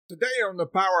Today on the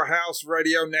Powerhouse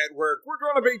Radio Network, we're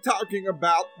going to be talking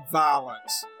about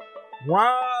violence.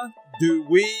 Why do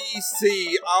we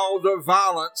see all the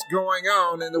violence going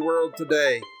on in the world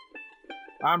today?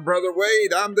 I'm Brother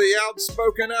Wade. I'm the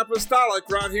outspoken apostolic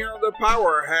right here on the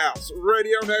Powerhouse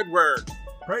Radio Network.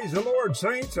 Praise the Lord,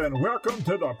 saints, and welcome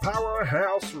to the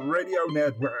Powerhouse Radio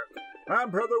Network. I'm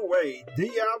Brother Wade,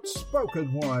 the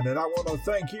outspoken one, and I want to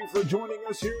thank you for joining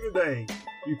us here today.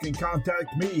 You can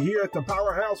contact me here at the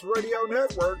Powerhouse Radio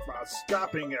Network by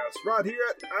Skyping us right here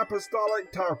at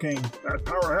Apostolic Talking at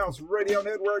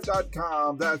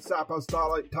PowerhouseRadioNetwork.com. That's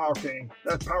Apostolic Talking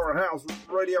at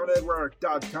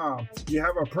PowerhouseRadioNetwork.com. You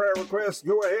have a prayer request,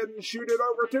 go ahead and shoot it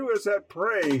over to us at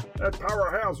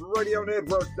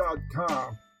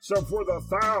pray@PowerhouseRadioNetwork.com. So for the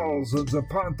thousands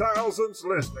upon thousands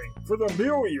listening, for the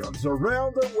millions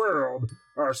around the world,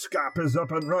 our Skype is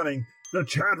up and running. The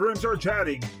chat rooms are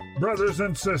chatting. Brothers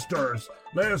and sisters,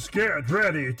 let's get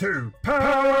ready to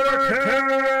Powercast!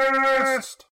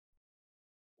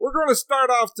 We're going to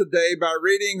start off today by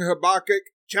reading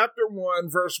Habakkuk chapter 1,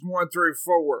 verse 1 through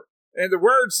 4. And the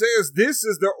word says, "This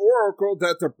is the oracle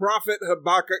that the prophet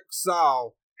Habakkuk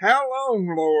saw. How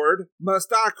long, Lord,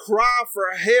 must I cry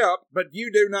for help, but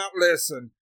you do not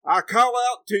listen? I call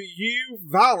out to you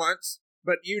violence,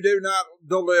 but you do not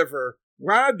deliver.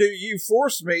 Why do you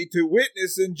force me to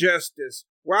witness injustice?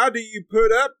 Why do you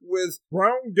put up with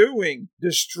wrongdoing,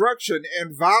 destruction,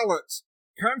 and violence?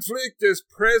 Conflict is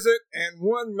present, and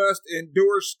one must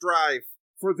endure strife.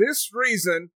 For this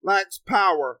reason lacks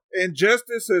power, and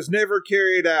justice is never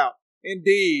carried out.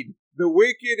 Indeed, the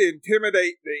wicked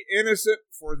intimidate the innocent.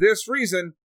 For this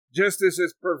reason, justice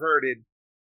is perverted."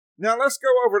 Now let's go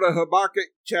over to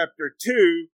Habakkuk chapter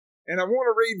 2, and I want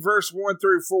to read verse 1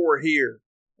 through 4 here.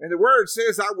 And the word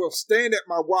says, "I will stand at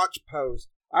my watchpost.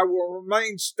 I will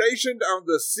remain stationed on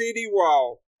the city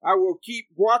wall. I will keep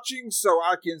watching so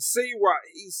I can see what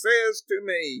he says to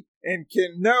me and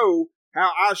can know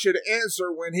how I should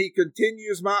answer when he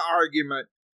continues my argument."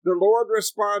 The Lord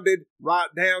responded,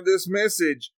 "Write down this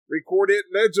message. Record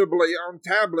it legibly on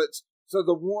tablets so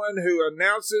the one who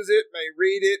announces it may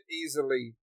read it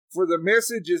easily. For the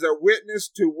message is a witness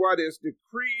to what is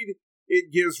decreed. It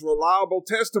gives reliable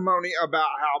testimony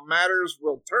about how matters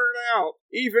will turn out,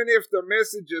 even if the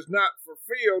message is not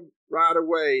fulfilled right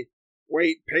away.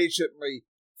 Wait patiently,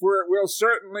 for it will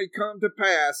certainly come to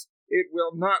pass. It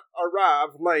will not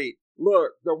arrive late.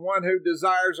 Look, the one who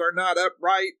desires are not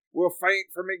upright will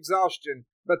faint from exhaustion,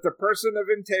 but the person of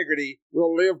integrity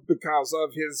will live because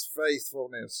of his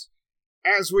faithfulness."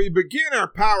 As we begin our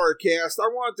Powercast, I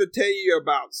want to tell you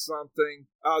about something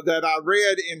that I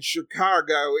read in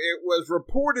Chicago. It was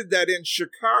reported that in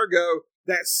Chicago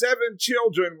that 7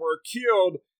 children were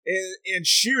killed in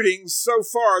shootings so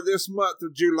far this month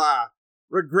of July.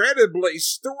 Regrettably,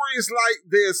 stories like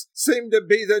this seem to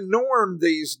be the norm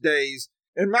these days.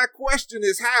 And my question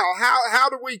is how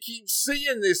do we keep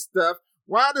seeing this stuff?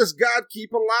 Why does God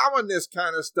keep allowing this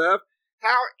kind of stuff?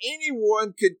 How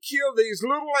anyone could kill these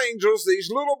little angels,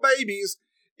 these little babies,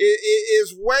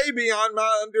 is way beyond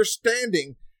my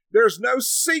understanding. There's no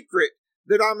secret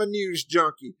that I'm a news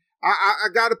junkie.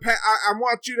 I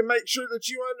want you to make sure that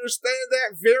you understand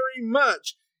that very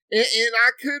much. And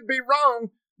I could be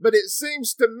wrong, but it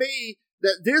seems to me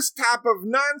that this type of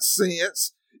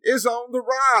nonsense is on the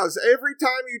rise. Every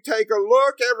time you take a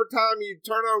look, every time you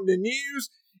turn on the news,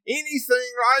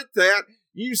 anything like that,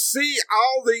 you see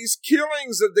all these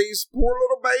killings of these poor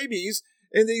little babies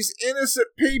and these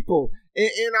innocent people,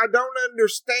 and I don't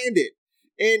understand it.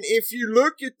 And if you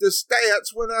look at the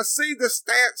stats, when I see the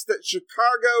stats that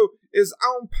Chicago is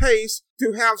on pace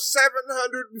to have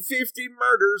 750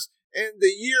 murders in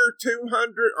the year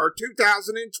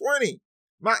 2020,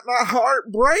 my heart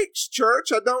breaks,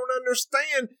 church. I don't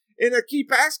understand, and I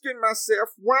keep asking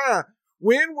myself, why?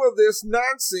 When will this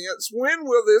nonsense, when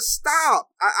will this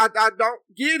stop? I don't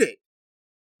get it.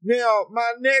 Now,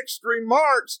 my next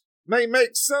remarks may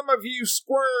make some of you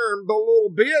squirm a little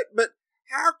bit, but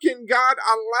how can God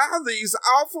allow these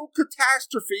awful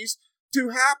catastrophes to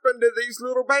happen to these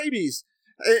little babies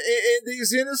and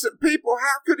these innocent people?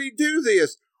 How could he do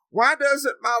this? Why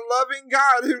doesn't my loving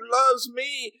God, who loves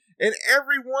me and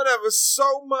every one of us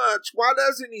so much, why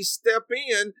doesn't he step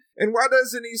in and why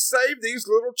doesn't he save these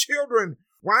little children?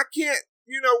 Why can't,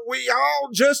 we all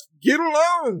just get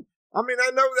along? I mean, I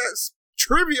know that's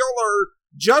trivial or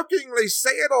jokingly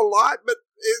said a lot, but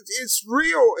it's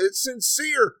real. It's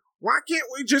sincere. Why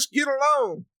can't we just get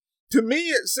along? To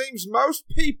me, it seems most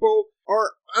people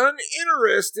are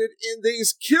uninterested in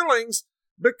these killings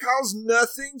because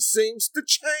nothing seems to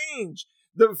change.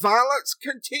 The violence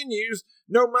continues.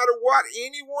 No matter what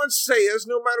anyone says,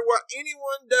 no matter what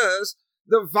anyone does,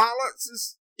 the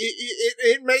violence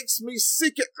it makes me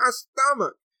sick at my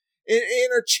stomach. And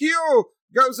a chill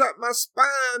goes up my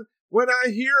spine when I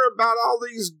hear about all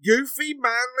these goofy,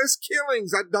 mindless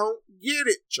killings. I don't get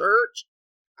it, church.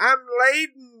 I'm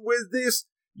laden with this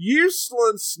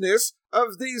uselessness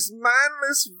of these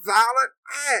mindless, violent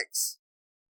acts.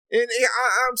 And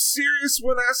I'm serious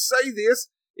when I say this.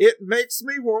 It makes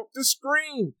me want to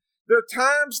scream. There are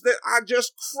times that I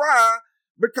just cry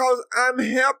because I'm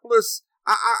helpless.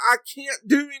 I can't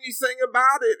do anything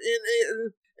about it.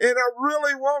 And I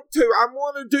really want to. I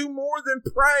want to do more than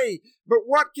pray. But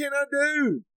what can I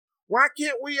do? Why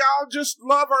can't we all just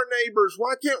love our neighbors?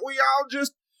 Why can't we all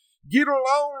just get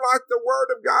along like the Word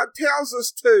of God tells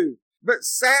us to? But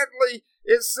sadly,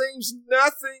 it seems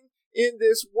nothing in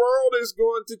this world is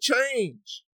going to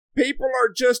change. People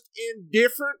are just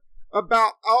indifferent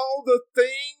about all the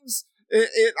things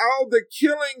and all the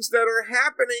killings that are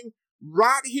happening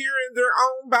right here in their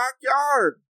own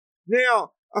backyard.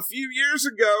 Now, a few years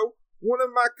ago, one of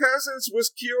my cousins was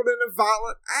killed in a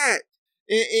violent act,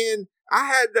 and I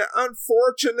had the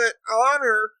unfortunate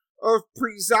honor of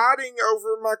presiding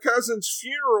over my cousin's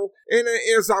funeral, and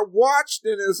as I watched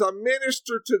and as I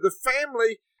ministered to the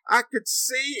family, I could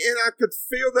see and I could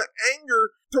feel the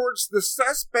anger towards the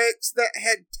suspects that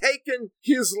had taken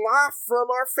his life from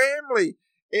our family.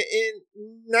 And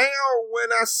now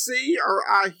when I see or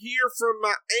I hear from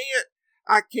my aunt,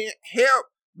 I can't help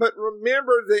but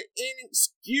remember the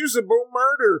inexcusable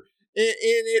murder. And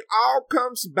it all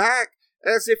comes back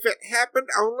as if it happened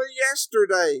only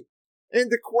yesterday.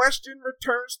 And the question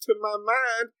returns to my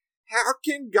mind, how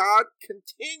can God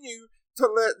continue to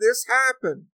let this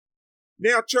happen?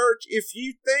 Now, church, if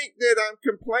you think that I'm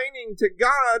complaining to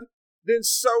God, then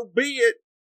so be it.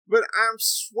 But I'm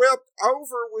swept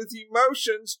over with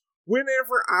emotions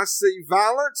whenever I see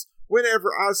violence, whenever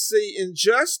I see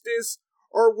injustice,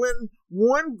 or when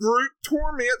one group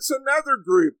torments another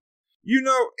group. You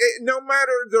know, no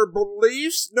matter their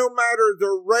beliefs, no matter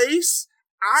their race,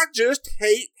 I just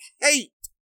hate hate.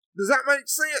 Does that make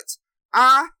sense?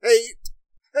 I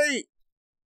hate.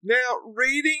 Now,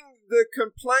 reading the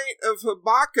complaint of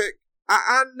Habakkuk,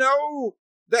 I know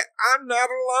that I'm not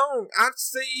alone. I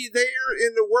see there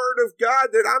in the Word of God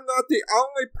that I'm not the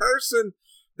only person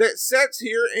that sits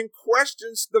here and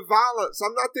questions the violence.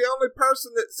 I'm not the only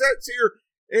person that sits here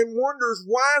and wonders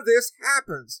why this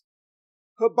happens.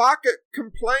 Habakkuk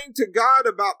complained to God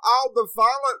about all the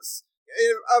violence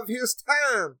of his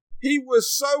time. He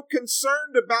was so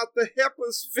concerned about the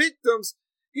helpless victims.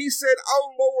 He said,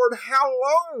 "Oh Lord, how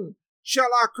long shall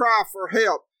I cry for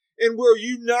help? And will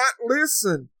you not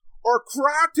listen? Or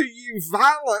cry to you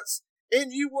violence,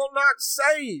 and you will not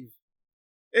save?"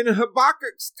 In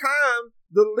Habakkuk's time,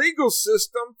 the legal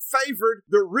system favored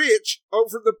the rich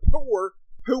over the poor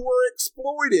who were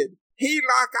exploited. He,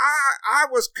 like I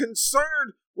was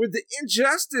concerned with the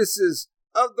injustices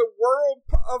of the world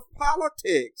of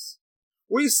politics.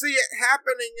 We see it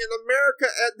happening in America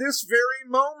at this very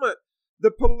moment.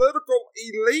 The political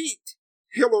elite,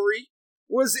 Hillary,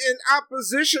 was in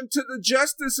opposition to the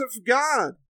justice of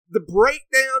God. The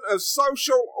breakdown of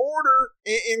social order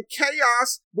and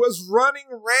chaos was running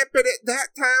rampant at that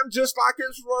time, just like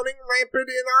it's running rampant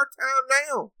in our time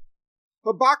now.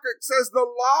 Habakkuk says the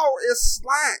law is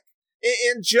slack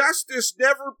and justice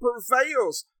never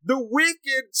prevails. The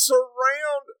wicked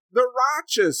surround the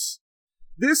righteous.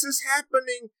 This is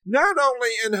happening not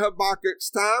only in Habakkuk's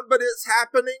time, but it's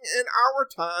happening in our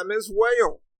time as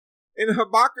well. In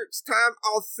Habakkuk's time,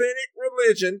 authentic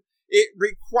religion, it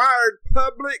required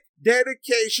public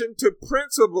dedication to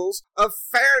principles of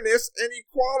fairness and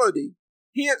equality.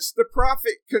 Hence, the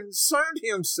prophet concerned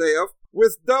himself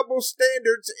with double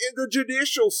standards in the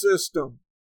judicial system.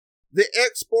 The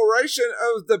exploration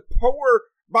of the poor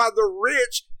by the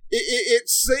rich, it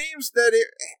seems that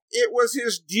it was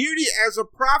his duty as a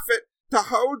prophet to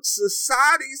hold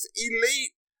society's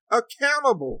elite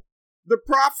accountable. The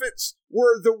prophets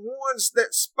were the ones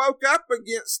that spoke up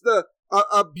against the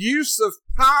abuse of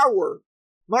power.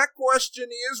 My question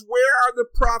is, where are the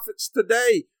prophets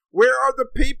today? Where are the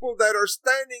people that are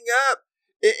standing up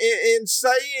and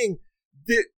saying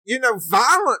that,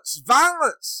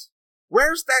 violence?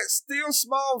 Where's that still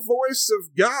small voice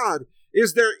of God?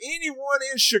 Is there anyone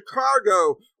in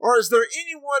Chicago, or is there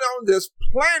anyone on this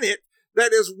planet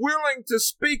that is willing to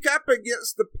speak up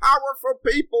against the powerful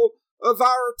people of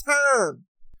our time?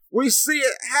 We see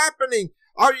it happening.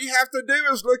 All you have to do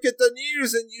is look at the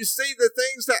news and you see the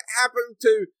things that happened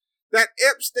to that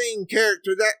Epstein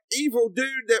character, that evil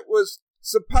dude that was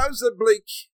supposedly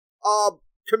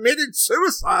committed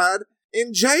suicide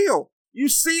in jail. You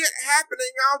see it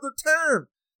happening all the time.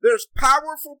 There's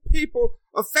powerful people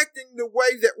affecting the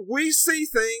way that we see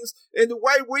things and the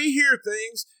way we hear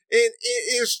things, and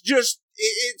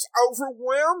it's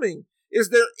overwhelming. Is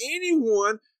there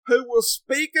anyone who will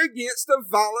speak against the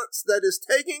violence that is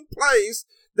taking place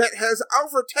that has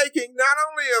overtaken not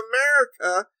only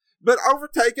America, but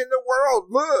overtaken the world?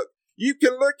 Look, you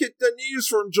can look at the news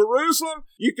from Jerusalem,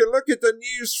 you can look at the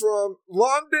news from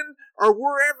London, or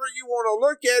wherever you want to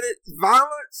look at it.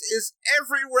 Violence is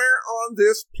everywhere on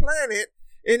this planet,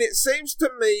 and it seems to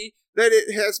me that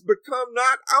it has become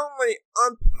not only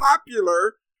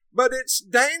unpopular, but it's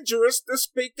dangerous to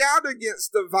speak out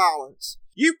against the violence.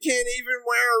 You can't even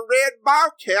wear a red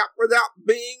ball cap without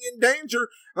being in danger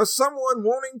of someone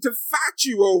wanting to fight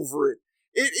you over it.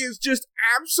 It is just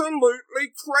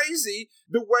absolutely crazy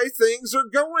the way things are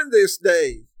going this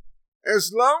day.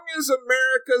 As long as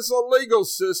America's legal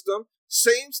system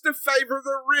seems to favor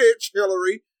the rich,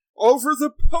 Hillary, over the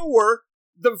poor,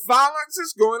 the violence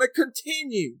is going to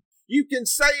continue. You can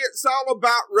say it's all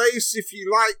about race if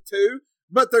you like to,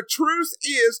 but the truth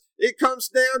is it comes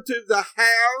down to the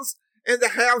haves and the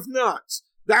have-nots.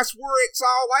 That's where it's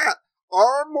all at.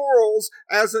 Our morals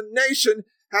as a nation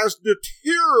has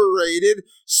deteriorated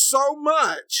so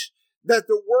much that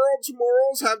the world's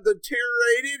morals have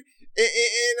deteriorated,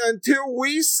 and until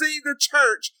we see the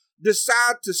church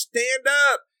decide to stand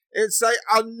up and say,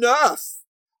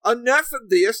 enough of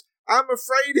this, I'm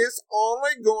afraid it's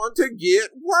only going to get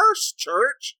worse,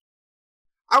 church.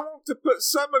 I want to put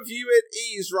some of you at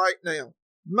ease right now.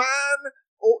 Mine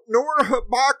nor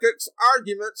Habakkuk's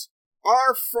arguments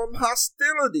are from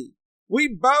hostility. We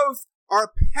both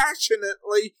are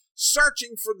passionately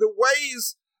searching for the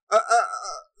ways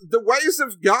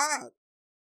of God.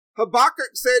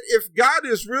 Habakkuk said, if God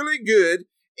is really good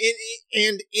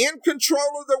and in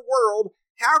control of the world,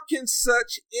 how can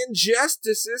such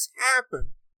injustices happen?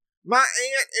 My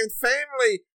aunt and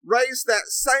family raised that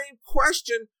same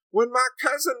question when my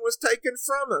cousin was taken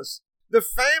from us. The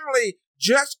family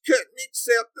just couldn't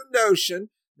accept the notion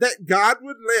that God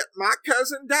would let my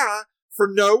cousin die for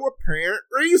no apparent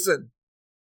reason.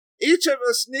 Each of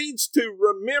us needs to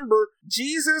remember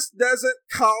Jesus doesn't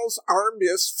cause our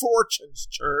misfortunes,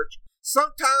 church.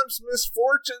 Sometimes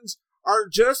misfortunes are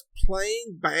just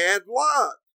plain bad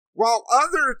luck, while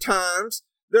other times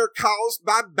they're caused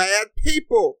by bad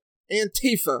people.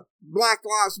 Antifa, Black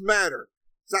Lives Matter.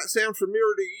 Does that sound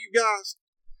familiar to you guys?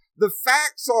 The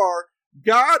facts are,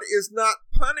 God is not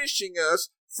punishing us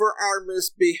for our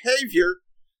misbehavior.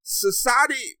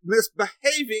 Society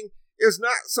misbehaving is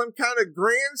not some kind of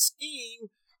grand scheme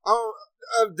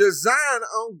of design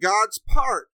on God's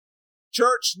part.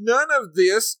 Church, none of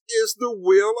this is the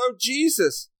will of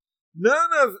Jesus.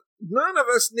 None of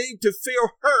us need to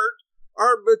feel hurt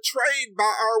or betrayed by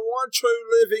our one true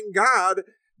living God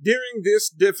during this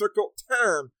difficult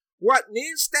time. What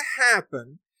needs to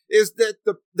happen is that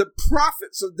the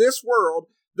prophets of this world,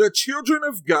 the children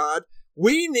of God,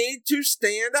 we need to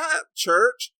stand up,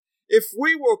 church. If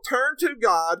we will turn to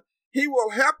God, He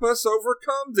will help us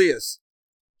overcome this.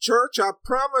 Church, I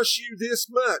promise you this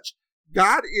much.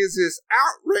 God is as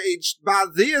outraged by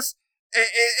this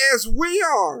as we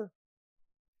are.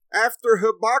 After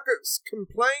Habakkuk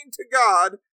complained to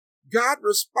God, God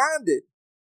responded.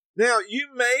 Now, you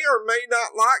may or may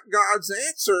not like God's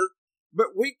answer,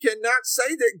 but we cannot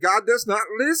say that God does not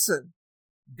listen.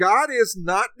 God is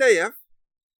not deaf.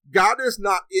 God is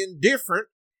not indifferent.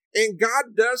 And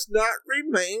God does not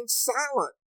remain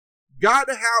silent. God,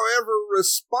 however,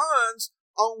 responds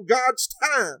on God's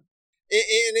time.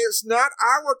 And it's not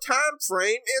our time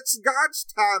frame, it's God's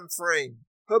time frame.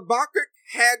 Habakkuk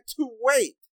had to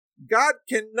wait. God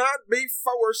cannot be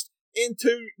forced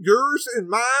into yours and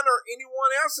mine or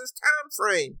anyone else's time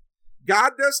frame.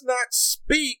 God does not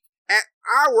speak at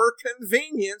our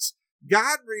convenience.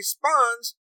 God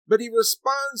responds, but He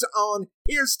responds on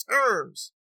His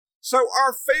terms. So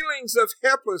our feelings of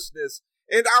helplessness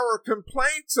and our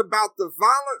complaints about the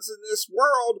violence in this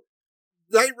world,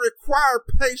 they require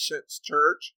patience,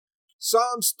 church.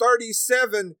 Psalms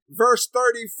 37 verse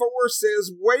 34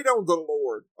 says, wait on the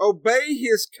Lord, obey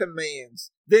His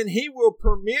commands, then He will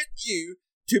permit you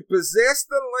to possess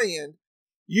the land.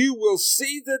 You will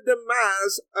see the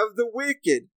demise of the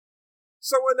wicked.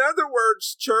 So in other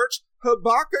words, church,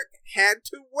 Habakkuk had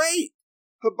to wait.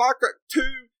 Habakkuk 2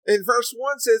 in verse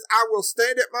 1 says, I will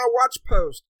stand at my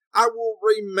watchpost. I will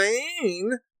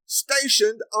remain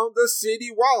stationed on the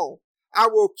city wall. I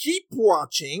will keep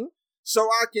watching so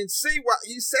I can see what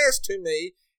He says to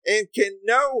me and can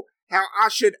know how I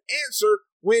should answer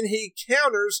when He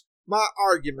counters my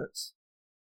arguments.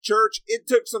 Church, it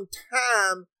took some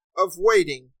time of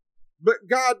waiting, but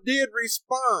God did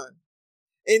respond.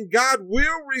 And God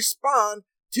will respond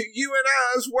to you and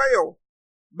I as well.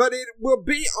 But it will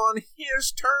be on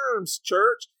His terms,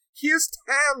 church, His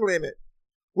time limit.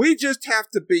 We just have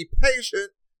to be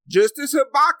patient, just as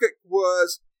Habakkuk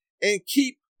was, and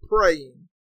keep praying.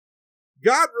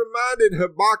 God reminded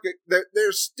Habakkuk that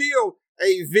there's still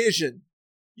a vision.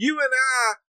 You and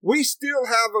I, we still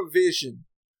have a vision.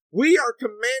 We are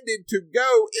commanded to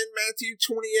go in Matthew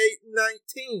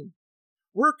 28:19.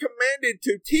 We're commanded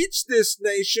to teach this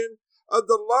nation of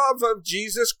the love of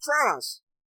Jesus Christ.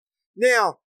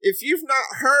 Now, if you've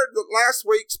not heard the last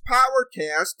week's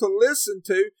Powercast to listen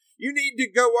to, you need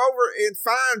to go over and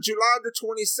find July the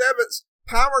 27th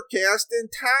Powercast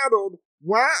entitled,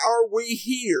 Why Are We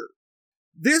Here?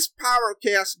 This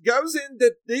Powercast goes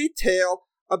into detail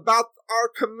about our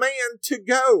command to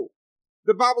go.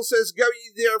 The Bible says, Go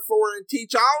ye therefore and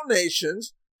teach all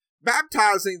nations,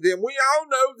 baptizing them. We all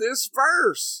know this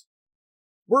verse.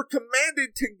 We're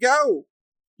commanded to go.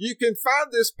 You can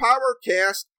find this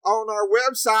Powercast on our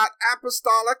website,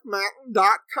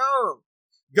 apostolicmountain.com.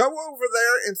 Go over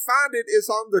there and find it. It's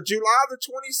on the July the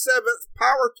 27th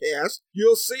Powercast.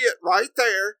 You'll see it right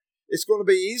there. It's going to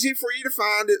be easy for you to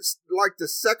find. It's like the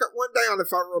second one down,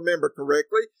 if I remember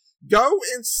correctly. Go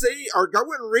and see, or go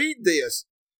and read this.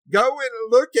 Go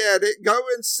and look at it. Go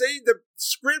and see the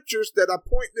scriptures that I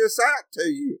point this out to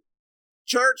you.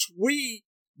 Church, we,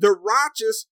 the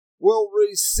righteous, will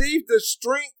receive the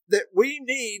strength that we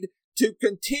need to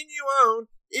continue on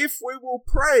if we will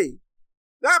pray.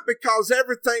 Not because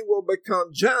everything will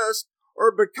become just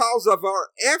or because of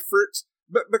our efforts,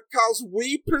 but because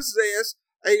we possess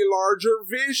a larger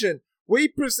vision. We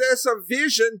possess a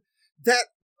vision that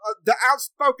the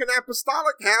outspoken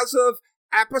apostolic has of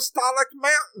Apostolic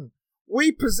Mountain.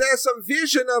 We possess a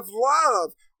vision of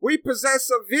love. We possess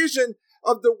a vision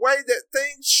of the way that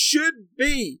things should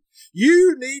be.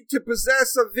 You need to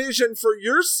possess a vision for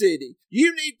your city.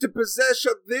 You need to possess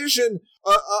a vision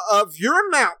of your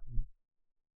mountain.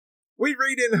 We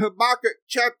read in Habakkuk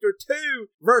chapter 2,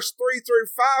 verse 3 through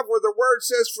 5, where the word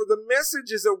says, For the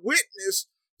message is a witness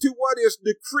to what is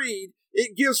decreed.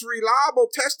 It gives reliable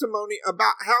testimony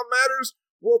about how matters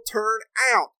will turn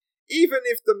out. Even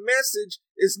if the message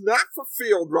is not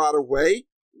fulfilled right away,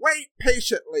 wait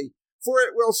patiently, for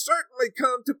it will certainly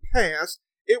come to pass.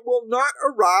 It will not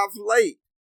arrive late.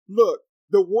 Look,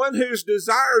 the one whose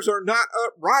desires are not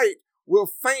upright will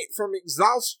faint from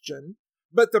exhaustion,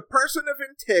 but the person of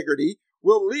integrity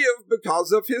will live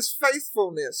because of his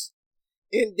faithfulness.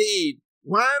 Indeed,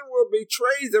 wine will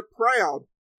betray the proud,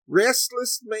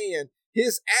 restless man.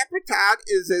 His appetite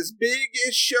is as big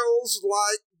as Sheol's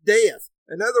like death.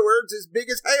 In other words, as big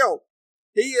as hell.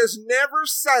 He is never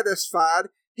satisfied.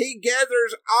 He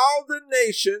gathers all the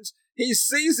nations. He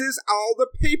seizes all the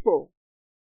people.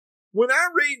 When I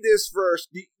read this verse,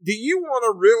 do you want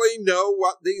to really know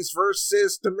what this verse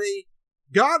says to me?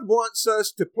 God wants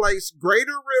us to place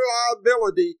greater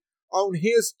reliability on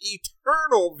His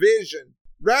eternal vision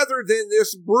rather than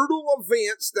this brutal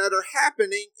events that are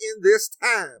happening in this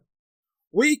time.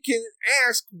 We can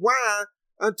ask why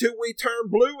until we turn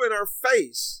blue in our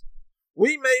face.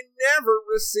 We may never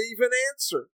receive an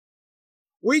answer.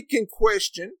 We can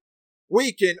question.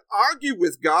 We can argue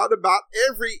with God about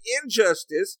every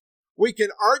injustice. We can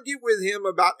argue with Him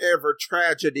about every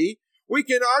tragedy. We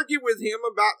can argue with Him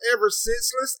about every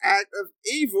senseless act of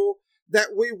evil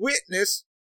that we witness,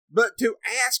 but to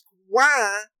ask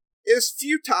why is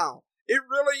futile. It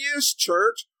really is,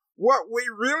 church. What we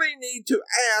really need to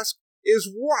ask is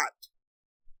what?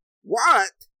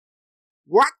 What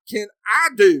can I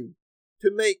do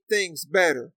to make things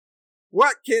better?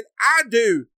 What can I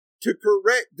do to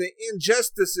correct the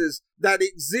injustices that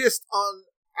exist on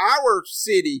our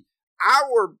city,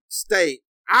 our state,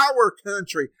 our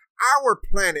country, our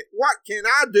planet? What can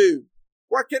I do?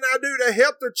 What can I do to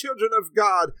help the children of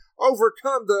God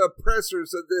overcome the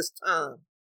oppressors of this time?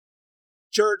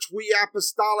 Church, we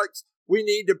apostolics, we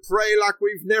need to pray like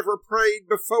we've never prayed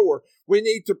before. We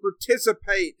need to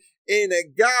participate in a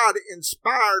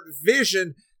God-inspired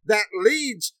vision that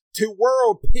leads to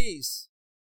world peace.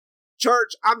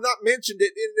 Church, I've not mentioned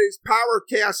it in these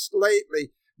Powercasts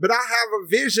lately, but I have a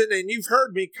vision, and you've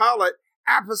heard me call it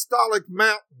Apostolic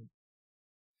Mountain.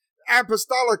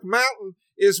 Apostolic Mountain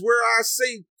is where I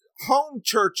see home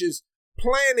churches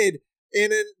planted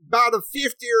in about a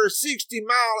 50 or 60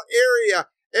 mile area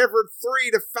every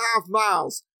 3 to 5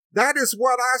 miles. That is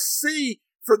what I see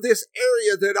for this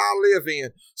area that I live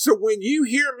in. So when you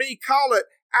hear me call it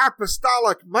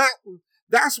Apostolic Mountain,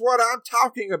 that's what I'm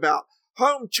talking about.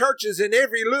 Home churches in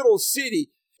every little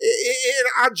city, And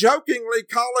I jokingly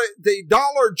call it the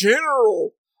Dollar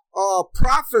General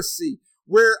prophecy,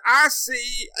 where I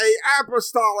see a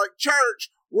apostolic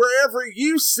church wherever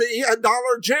you see a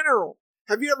Dollar General.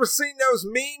 Have you ever seen those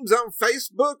memes on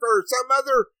Facebook or some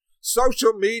other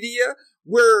social media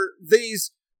where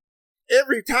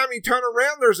every time you turn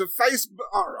around, there's a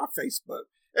Facebook.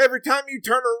 Every time you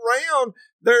turn around,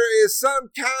 there is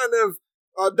some kind of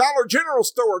Dollar General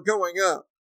store going up.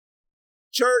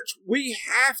 Church, we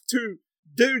have to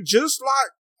do just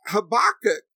like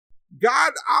Habakkuk.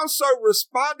 God also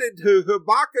responded to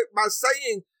Habakkuk by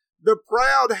saying, the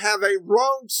proud have a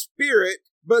wrong spirit,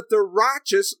 but the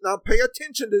righteous, now pay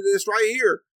attention to this right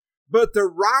here, but the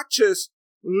righteous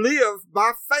live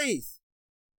by faith.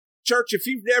 Church, if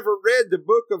you've never read the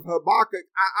book of Habakkuk,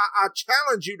 I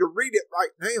challenge you to read it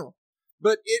right now.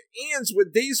 But it ends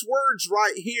with these words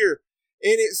right here.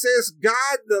 And it says,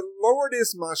 God, the Lord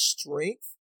is my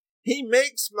strength. He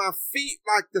makes my feet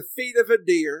like the feet of a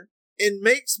deer and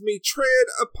makes me tread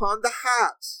upon the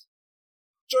heights.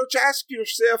 Church, ask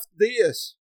yourself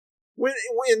this. When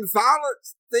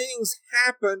violent things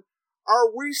happen, are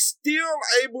we still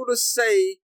able to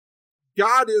say,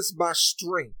 God is my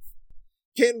strength?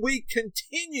 Can we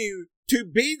continue to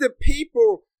be the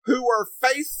people who are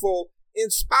faithful in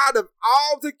spite of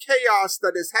all the chaos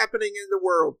that is happening in the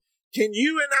world? Can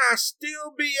you and I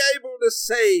still be able to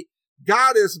say,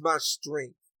 God is my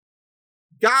strength?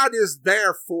 God is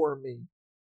there for me.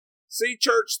 See,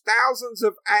 church, thousands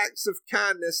of acts of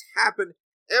kindness happen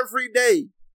every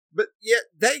day, but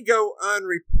yet they go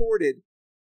unreported.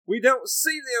 We don't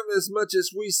see them as much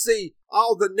as we see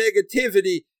all the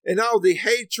negativity and all the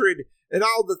hatred and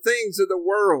all the things of the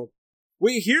world.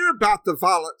 We hear about the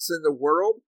violence in the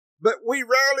world, but we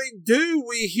rarely do.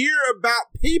 We hear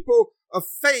about people of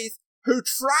faith who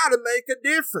try to make a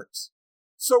difference.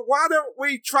 So why don't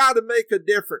we try to make a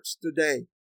difference today?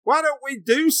 Why don't we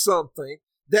do something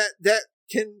that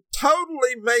can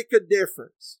totally make a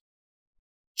difference?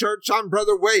 Church, I'm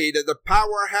Brother Wade of the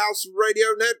Powerhouse Radio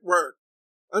Network.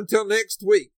 Until next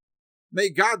week, may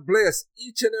God bless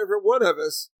each and every one of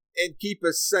us and keep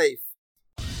us safe.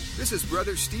 This is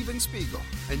Brother Stephen Spiegel,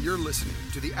 and you're listening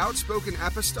to the Outspoken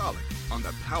Apostolic on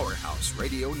the Powerhouse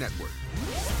Radio Network.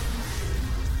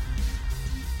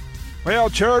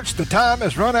 Well, church, the time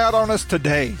has run out on us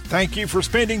today. Thank you for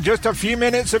spending just a few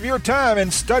minutes of your time in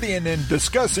studying and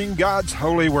discussing God's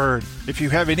holy word. If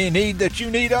you have any need that you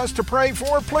need us to pray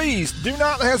for, please do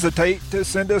not hesitate to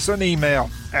send us an email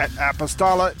at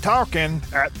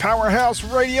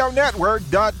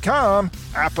apostolictalking@powerhouseradionetwork.com.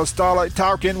 Apostolic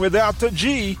Talking without the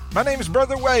G. My name is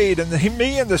Brother Wade, and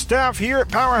me and the staff here at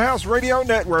Powerhouse Radio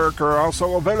Network are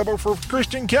also available for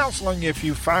Christian counseling if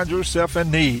you find yourself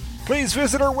in need. Please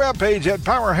visit our webpage at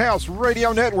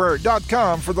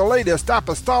powerhouseradionetwork.com for the latest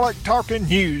apostolic talking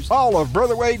news, all of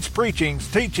Brother Wade's preachings,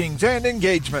 teachings, and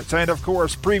engagements, and of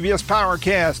course, previous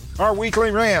Powercast, our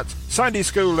weekly rants, Sunday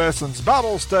school lessons,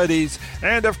 Bible studies,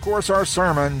 and of course, our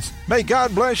sermons. May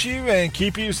God bless you and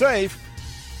keep you safe.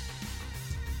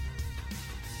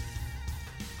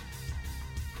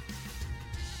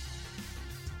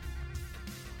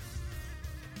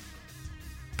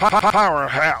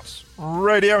 Powerhouse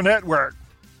Radio Network.